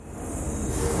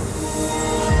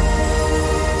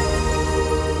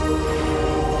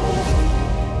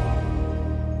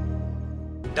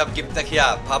ดับกิมตะเคีย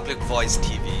Public Voice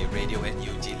TV Radio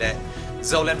NUG และ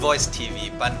Zoland Voice TV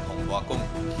ปันหงบัวกุม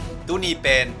ตุนีเ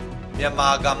ป็นเมียนมา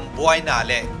กำบวยนา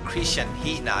และคริสเตียน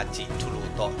ฮีนาจิทุลุ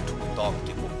โตทุกตอม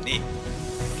กิบุมนี้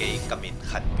เกยกมิน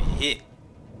ขันปี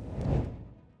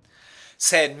เซ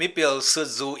นมิเปิลสุด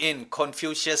จูอิน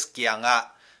Confucius เกียงะ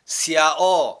เสียโอ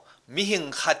มิหิง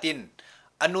ขัดิน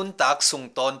อนุนตักสุง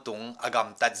ตอนตุงอาก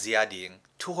ำตัดเสียดิง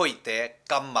ทุหอยเต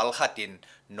กำมัลขัดิน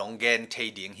นงเกนเท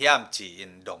ดิงเฮียมจีอิ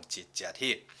นดงจิตจัด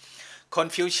ฮี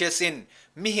Confucius อิน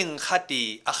มิหิงขัดี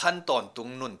อาขันตอนตุง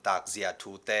นุนตักเสีย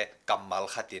ทูเตกำมัล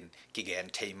ขัดินกิเกน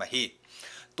เทมาฮี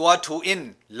ตัวทูอิน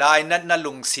ลายนัดน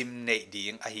ลุงซิมเนดิ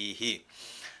งอหีฮี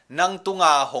นังตุง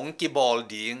าหงกิบอล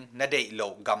ดิงนาเดโล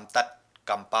กำตัด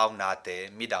กำเปานาเต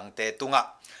มิดังเตตุงะ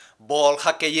บอล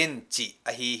ขักเกยินจีอ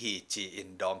หีฮีจีอิน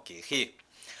ดองกิฮี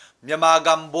เมียมาก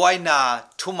ำบวยนา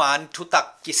ทุมันทุตัก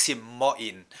กิสิมโม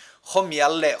อินขมีย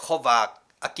ลเล่ขวาก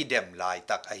อากิเดมลาย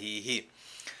ตักอหีฮี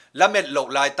ละเม็ดโลก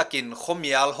ลายตักินขมี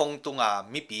ยลหงตุงา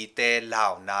มิปีเตลา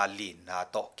วนาลีนนา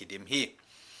โตกิดิมฮี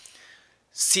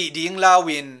สีดิงลา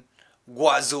วินกั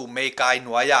วจูเมกาย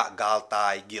นัวยะกาลตา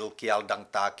ยกิลเกียลดัง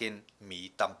ตากินมี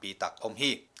ตัมปีตักอม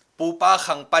ฮีปูปา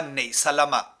ขังปันเนสลา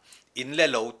มะอินเล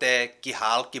โลเตกิฮ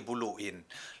าลกิบุลูอิน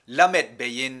ละเม็ดเบ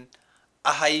ยินอ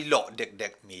าให้โลเด็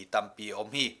กๆมีตัมปีอม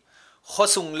ฮีข้อ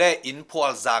สุงเล่อินพว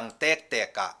ลจางเตกเต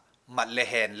กะมัดเล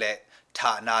เฮนเล่ฐ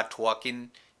านาทัวกิน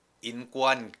อินกว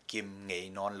นกิมเงย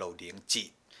นอนโลเดียงจี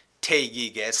เทกี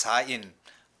เกสาอิน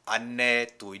อันเน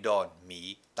ตุยดอนมี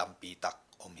ตัมปีตัก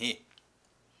อมฮี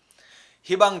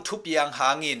ฮิบังทุบยังหา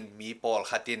งินมีปอล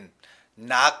ขัดิน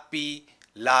นักปี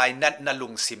ลายนัดนลุ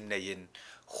งซิมเนยิน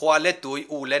ขวาเลตุย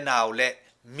อูเลนาวเล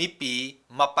มิปี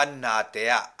มาปันนาเต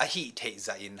ะอหิเทจ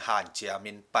าอินฮันเจีย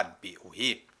มินปันปีอุ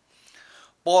ฮี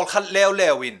ปอลขัดเลวเล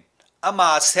วินอาม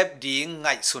าเซฟดิงไง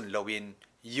สุนเลวิน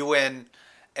UN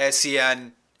ASEAN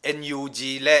NUG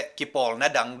และกิปอลนั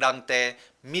ดดังเต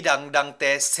มิดังเต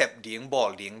เซฟดิงบอ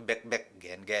ลดิงเบก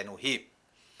เกนอุฮี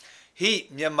ฮี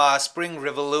Myanmar Spring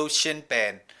Revolution เป็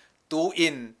นตูอิ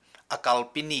นอากาล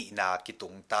ปินีนากิตุ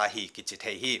งตาฮีกิจิเท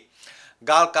ฮี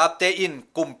กาลกาบเตอิน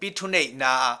กุมปิทุเนน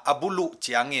าอบุลุ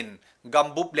จียงอินกัม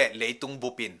บุบเลเลตุงบุ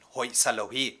ปินหอยสโล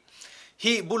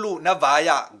ฮีบุลุนาวาย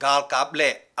ะกาลกาบเล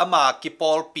อามากิป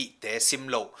อลปิเตซิม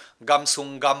โลกัมซุง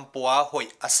กัมปัวหอย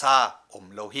อาซาอม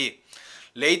โลฮี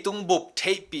เลตุงบุบเท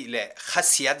ปีเลขั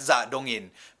สยัดจะดงอิน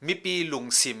มิปีลุง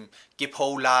ซิมกิโพ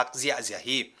ลากเจีย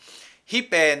ฮี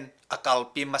เป็นอากาล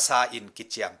ปิมาซาอินกิ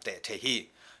จยามเตเทฮี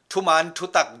ทุมันทุ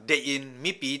ตักเดอิน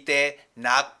มิปีเต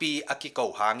นักปีอากิโก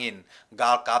หางินก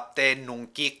าลกับเตนุง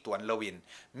กิกตวนลวิน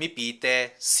มิปีเต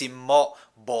ซิมโม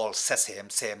บอลเซ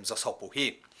มจสปุฮี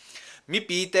มิ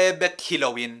ปีเตเบกฮิโล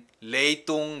วินเล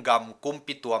ตุงกัมกุม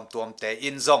ปิตวมเตอิ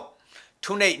นซง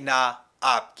ทุเนนาอ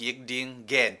าบกิกดิงเ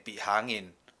กนปีหางิน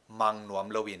มังนวม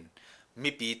ลวินมิ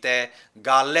ปีเตก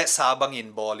าลเลซาบังอิน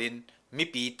บอลินมิ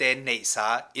ปีเตเนซา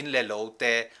อินเลโลเต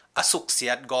อสุกเสี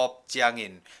ยดกอบจียงอิ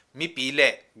นมิปีเล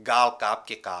กาลกาบ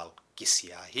กิกาลกิเสี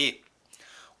ยฮี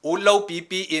อุลโล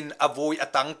ปีอินอวุยอ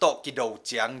ตังโตกิโด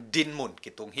จียงดินมุน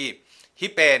กิตุงฮี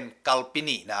เป็นกัลปิ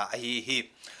นีนาฮี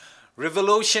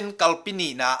Revolution กัลปินี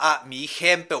นาอะมีเ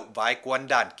ข้มเปวไว้กวน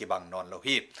ดานกิบังนอนโล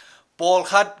ฮีปอล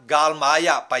ขัดกาลมาย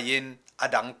ะไปอินอ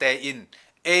ดังเตอิน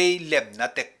เอเลมนา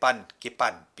เตกปันกิปั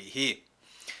นปี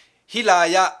ฮิลา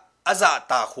ยะอาจา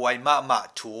ตาหวยมา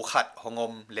ถูขัดหง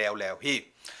มแล้วฮี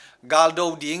กาลโด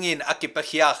ดิงินอากิปะเ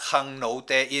คียขังโนเ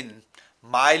ตอิน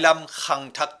ไม้ลำขัง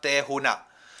ทักเตหุนะ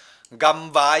ก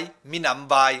ำไว้มินำ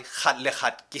ไว้ขัดเลขั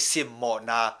ดกิสิมโม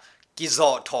นากิโซ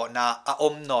โทนาอาอ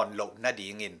มนอนโลนาดิ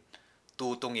งินตู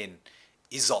ตุงิน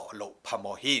อิโซโลพโม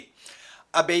ฮี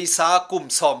อเบยสากุม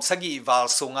สอมสกีวาล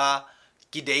สุงา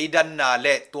กิเดดันนาเล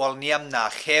ตัวเนียมนา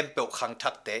เข้มเปวขังทั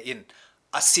กเตอิน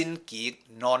อาสินกี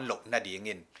นอนโลนาดิ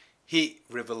งินฮี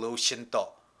revolution โต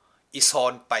อิซอ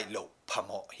นไปโลพโม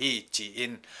ฮีจีอิ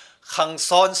นขัง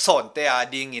ซ้อนเตอา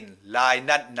ดิงินลาย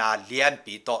นัดนาเลียน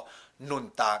ปีโตนุน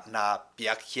ตากนาเปี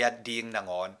ยกเขียดดิงนา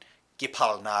งอนกิพั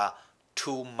ลนา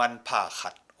ทูมันผ่าขั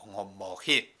ดองหมโม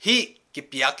ฮีกิ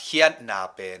เปียกเขียดนา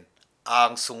เป็นอ่า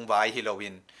งสุงไวฮิโลวิ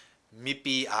นมี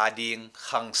ปีอาดิง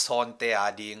ขังซ้อนเตอา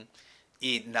ดิง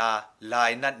อีนาลา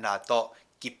ยนัดนาโต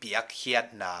กิเปียกเขียด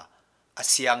นาอา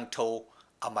เซียงโท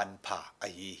อามันผ่าอ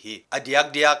ฮีอเดีย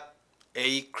กเอ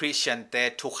คริสเตียนเต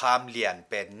ทุกขามเลียนเ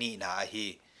ป็นนี่นาฮี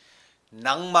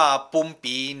นังมาปุ่ม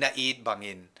ปีนาอีดบัง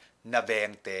อินนาเวง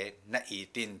เตนาอี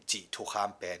ตินจิทุกขาม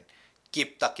เป็นกิบ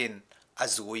ตะกินอา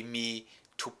จุยมี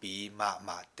ทุปีม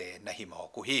าเตนาหิมอ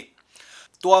กุฮี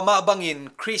ตัวมาบังอิน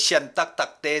คริสเตียนตั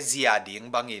กเตเซียดิง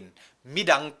บังอินมิ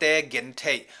ดังเตเกนเท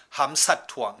หัมสัต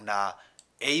ทวงนา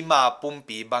เอมาปุ่ม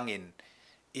ปีบังอิน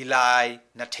อีไล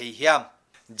นัทเฮียม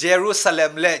เยรูซาเล็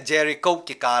มและเจริโก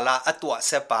กิกาลาอตัวเ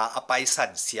ซปาอไปสั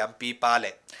นเสียมปีปาเล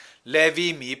เลวี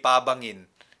มีปาบังอิน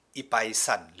อีไป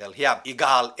สันเลเฮียมอีก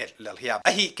าลเอ็ดเลเฮียมอ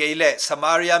หิเกเลสม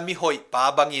าริยามิหอยปา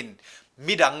บังอิน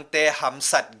มิดังเตหัม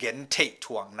สัดเกนเทท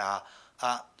วงนาอ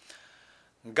ะ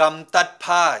กำตัด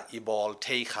ผ้าอีบอลเท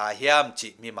ขาเฮียมจิ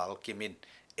มีมัลกิมิน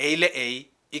เอเลเอ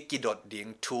อีกิดดดิ่ง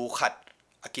ทูขัด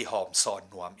อากิหอมซอน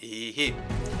นวมอีฮิ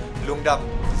ลุงด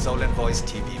ำ Zoland Voice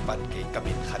TV ปันเกก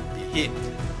มินขันปีฮิ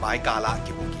หมายกาละ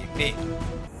กิบุกิกนี่